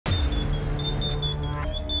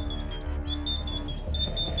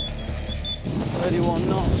31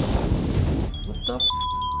 knots. What the f?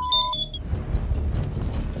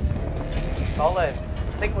 Colin, I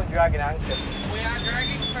think we're dragging anchor. We are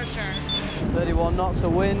dragging for sure. 31 knots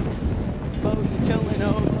of wind. Boat's tilting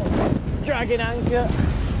over. Dragging anchor.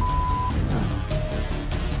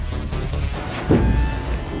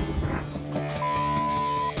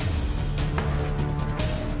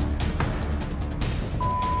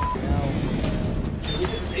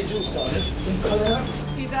 Engine started. Cut out.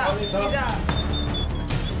 He's up. He's up.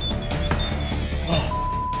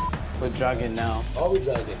 We're dragging now. Are we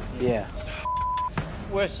dragging? Yeah.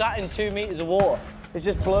 We're sat in 2 meters of water. It's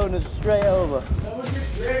just blown us straight over. Someone get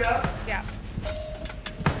cleared up. Yeah.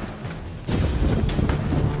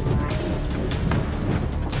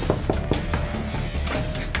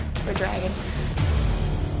 We're dragging.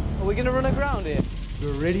 Are we gonna run aground here?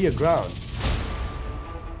 We're already aground.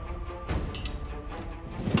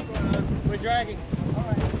 We're dragging. All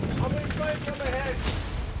right. I'm gonna try and come ahead.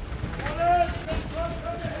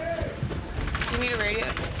 Do you need a radio?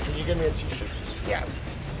 Can you give me a t-shirt? Yeah.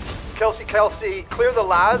 Kelsey, clear the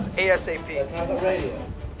Laz ASAP. Let's have a radio.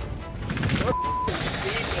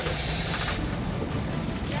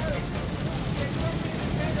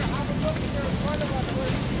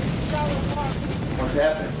 What's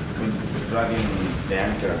happened? We're dragging the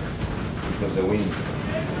anchor because of the wind.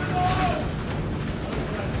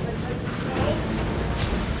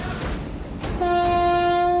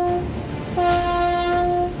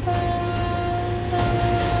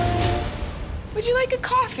 Would you like a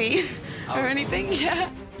coffee or anything? Yeah.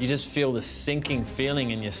 You just feel the sinking feeling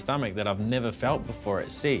in your stomach that I've never felt before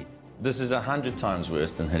at sea. This is 100 times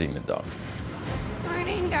worse than hitting the dock.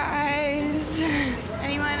 Morning, guys.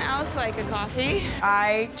 Anyone else like a coffee?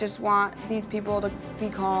 I just want these people to be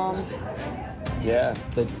calm. Yeah,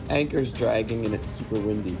 the anchor's dragging and it's super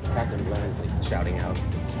windy. Captain Glenn is like shouting out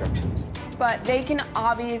instructions. But they can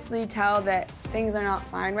obviously tell that things are not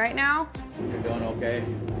fine right now. You're doing okay?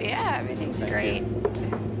 Yeah, everything's Thank great.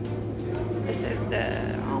 This is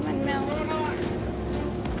the almond milk.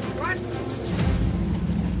 What?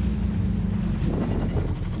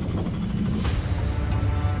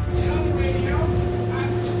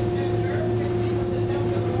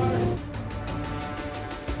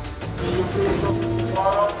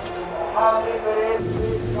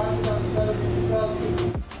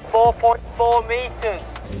 .4 meters.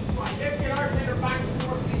 Let's get our center back to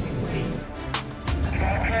 4 feet.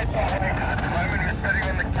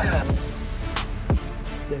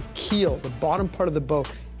 The keel, the bottom part of the boat,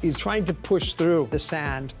 is trying to push through the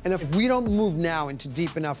sand. And if we don't move now into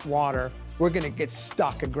deep enough water, we're gonna get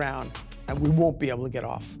stuck aground and we won't be able to get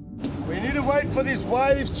off. We need to wait for these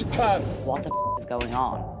waves to come. What the is going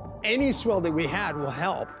on? Any swell that we had will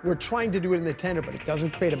help. We're trying to do it in the tender, but it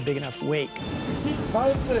doesn't create a big enough wake.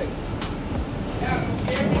 Bouncing.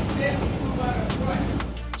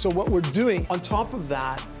 So what we're doing on top of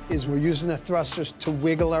that is we're using the thrusters to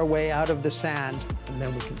wiggle our way out of the sand, and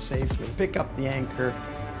then we can safely pick up the anchor.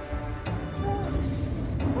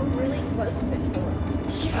 We're really close before.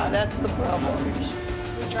 Yeah, that's the problem.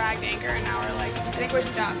 We dragged anchor and now we're like, I think we're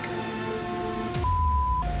stuck.